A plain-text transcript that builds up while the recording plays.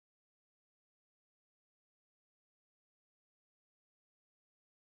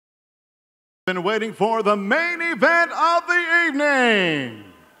Been waiting for the main event of the evening.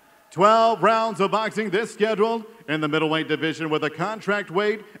 12 rounds of boxing this scheduled in the middleweight division with a contract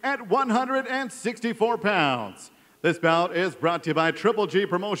weight at 164 pounds. This bout is brought to you by Triple G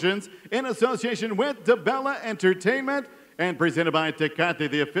Promotions in association with DeBella Entertainment and presented by Tecate,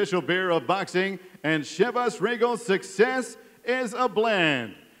 the official beer of boxing, and Chivas Regal's Success is a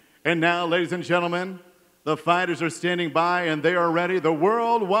Blend. And now, ladies and gentlemen, the fighters are standing by and they are ready. The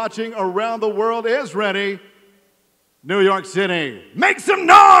world watching around the world is ready. New York City, make some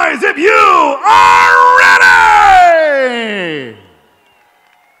noise if you are ready!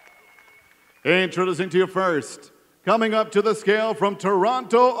 Introducing to you first, coming up to the scale from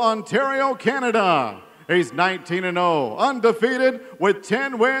Toronto, Ontario, Canada. He's 19-0, undefeated with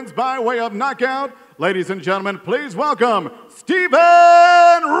 10 wins by way of knockout. Ladies and gentlemen, please welcome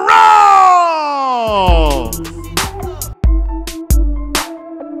Steven Rose!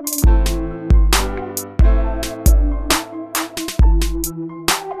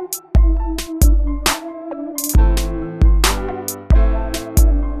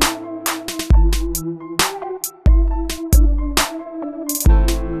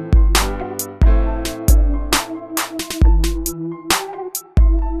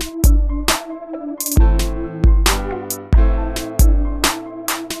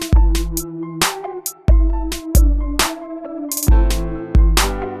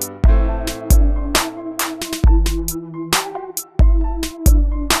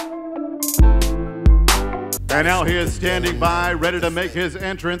 And now he is standing by, ready to make his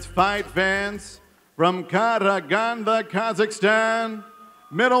entrance. Fight fans from Karaganda, Kazakhstan,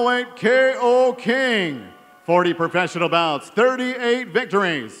 middleweight KO King. 40 professional bouts, 38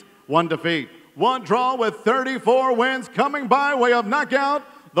 victories, 1 defeat, 1 draw with 34 wins coming by way of knockout.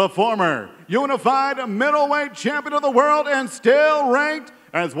 The former unified middleweight champion of the world and still ranked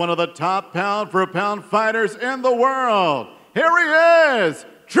as one of the top pound-for-pound fighters in the world. Here he is,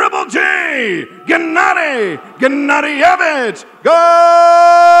 Triple G, Gennady Golovkin!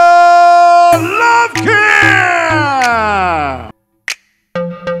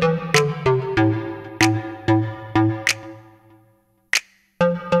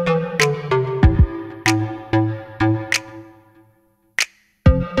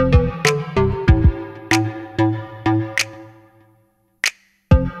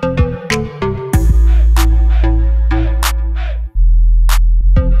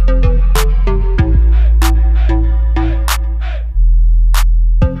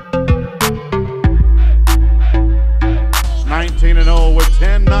 19-0 with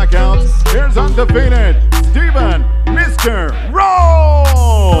 10 knockouts. Here's undefeated Steven Mr.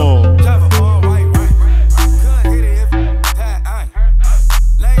 Rose.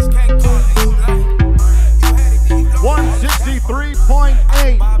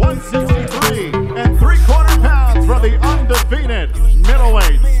 163.8, 163 and 3/4 pounds for the undefeated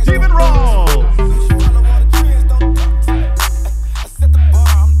middleweight Steven Rose.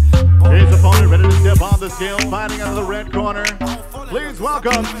 His opponent ready to step on the scale, fighting out of the red corner. Please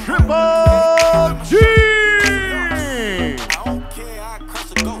welcome Triple G!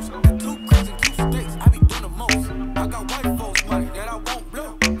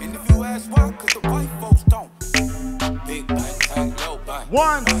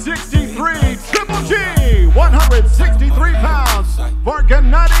 $163 Triple G, 163 pounds for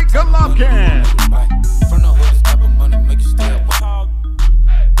Gennady Golovkin.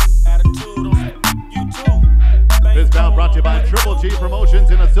 This bout brought to you by Triple G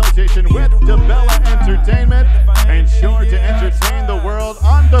Promotions in association with DeBella Entertainment. And sure to entertain the world,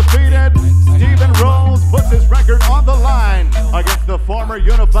 undefeated, Steven Rose puts his record on the line against the former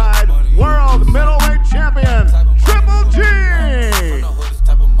unified world middleweight champion, Triple G!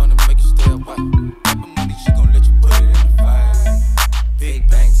 Big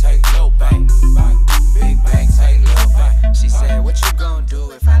bang, take low bang. Big bang, take low bang. She said, what you gonna do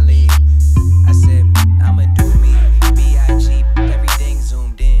if I leave? I said, I'ma do me. B.I.G. everything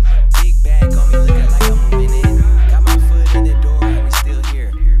zoomed in. Big bag on me looking like I'm moving in. Got my foot in the door and we still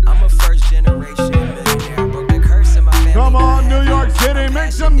here. I'm a first generation millionaire. I broke the curse in my family. Come on, New York City,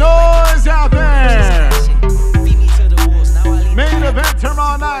 make some noise!